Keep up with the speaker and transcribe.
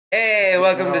Hey,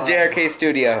 welcome to JRK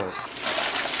Studios.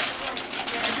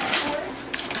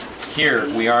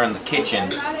 Here we are in the kitchen.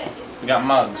 We got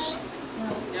mugs.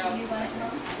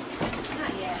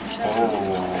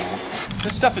 Oh.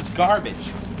 This stuff is garbage.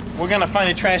 We're gonna find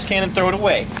a trash can and throw it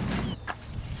away.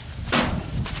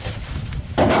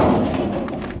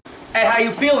 Hey, how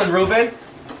you feeling, Ruben?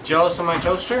 Jealous of my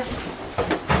toaster?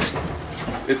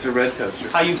 It's a red toaster.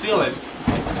 How you feeling?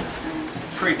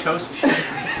 Pretty toasty.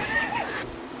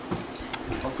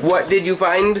 What did you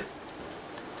find?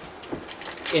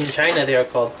 In China, they are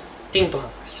called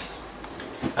dingdongs.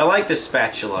 I like this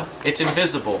spatula. It's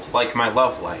invisible, like my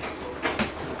love life.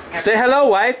 Say hello,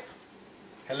 wife.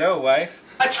 Hello, wife.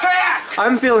 Attack!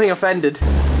 I'm feeling offended.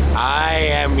 I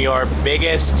am your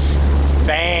biggest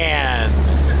fan.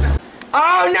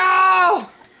 Oh no!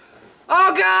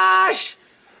 Oh gosh!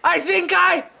 I think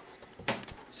I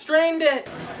strained it.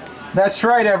 That's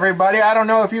right, everybody. I don't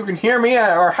know if you can hear me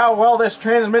or how well this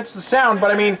transmits the sound,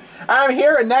 but I mean, I'm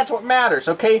here and that's what matters,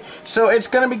 okay? So it's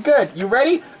gonna be good. You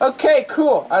ready? Okay,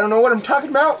 cool. I don't know what I'm talking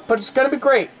about, but it's gonna be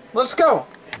great. Let's go.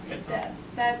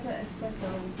 That's espresso.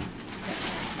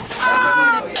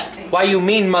 Why you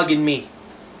mean mugging me?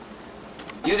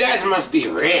 You guys must be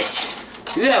rich.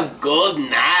 You have gold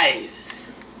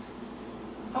knives.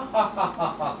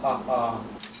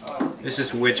 This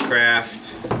is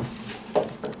witchcraft.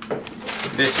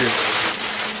 This is...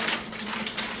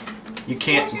 You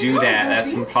can't do that.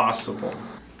 That's impossible.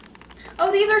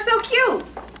 Oh, these are so cute.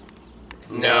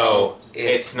 No,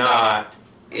 it's not.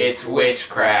 It's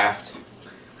witchcraft.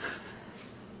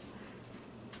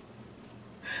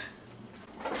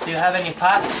 Do you have any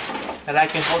pot that I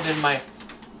can hold in my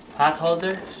pot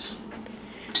holders?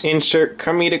 Insert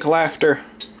comedic laughter.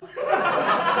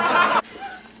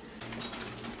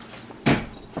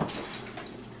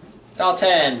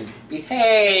 Dalton,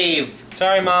 behave!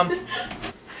 Sorry, Mom. You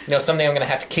know, someday I'm gonna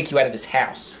have to kick you out of this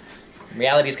house.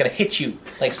 Reality's gonna hit you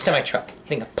like a semi-truck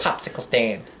hitting a popsicle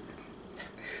stand.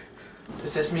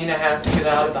 Does this mean I have to get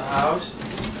out of the house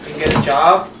and get a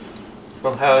job?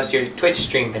 Well, how's your Twitch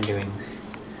stream been doing?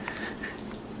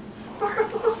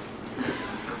 Horrible.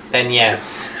 Then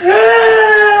yes.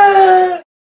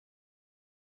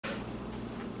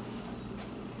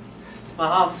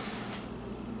 Mom,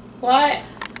 What?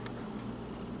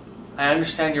 I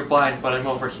understand you're blind, but I'm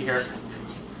over here.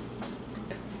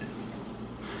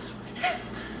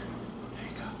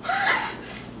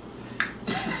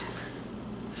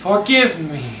 Forgive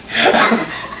me.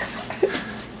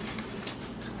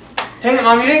 Dang it,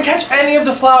 Mom, you didn't catch any of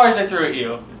the flowers I threw at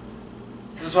you.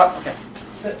 This is what, okay.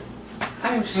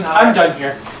 I'm sorry. I'm done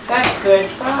here. That's good.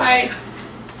 Bye.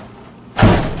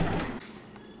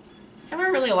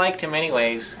 Never really liked him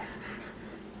anyways.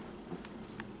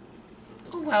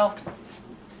 Oh well.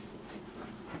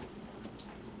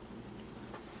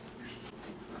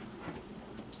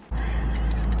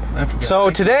 So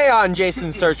today on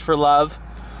Jason's Search for Love,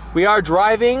 we are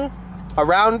driving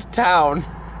around town.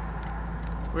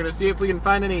 We're gonna see if we can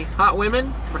find any hot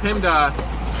women for him to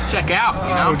check out,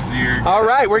 you know? Oh dear. All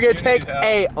right, we're gonna take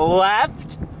a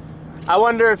left. I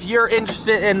wonder if you're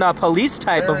interested in the police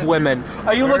type of women.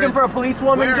 Are you looking for a police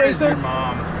woman, Where is your Jason?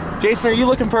 mom? Jason, are you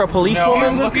looking for a police No, woman?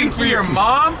 I'm looking for your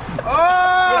mom?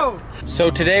 Oh! So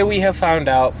today we have found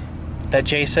out that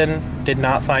Jason did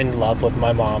not find love with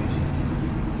my mom.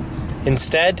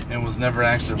 Instead, It was never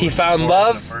actually he found in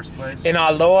love the first place. in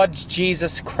our Lord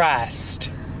Jesus Christ.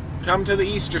 Come to the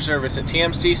Easter service at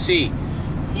TMCC.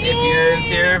 If you're in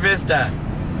Sierra Vista,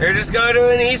 or just go to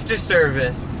an Easter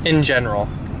service. In general.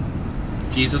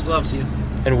 Jesus loves you.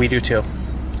 And we do too.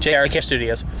 JRK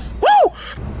Studios. Woo!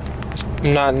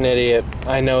 I'm not an idiot.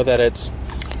 I know that it's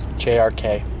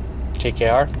JRK.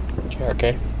 JKR?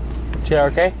 JRK?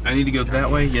 JRK? I need to go that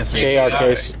way? Yes.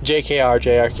 JKR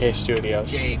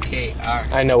Studios.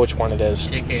 JKR. I know which one it is.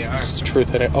 JKR. It's the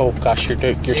truth in it. Oh gosh, you're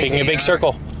taking a big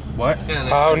circle. What?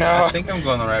 Oh no. I think I'm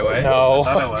going the right way. No.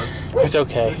 I thought I was. It's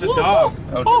okay. There's a dog.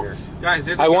 Oh dear. Guys,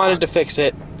 there's a I wanted dog. to fix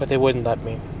it, but they wouldn't let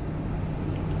me.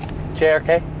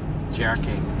 JRK? JRK.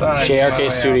 Thought I knew my way JRK out there.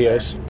 Studios.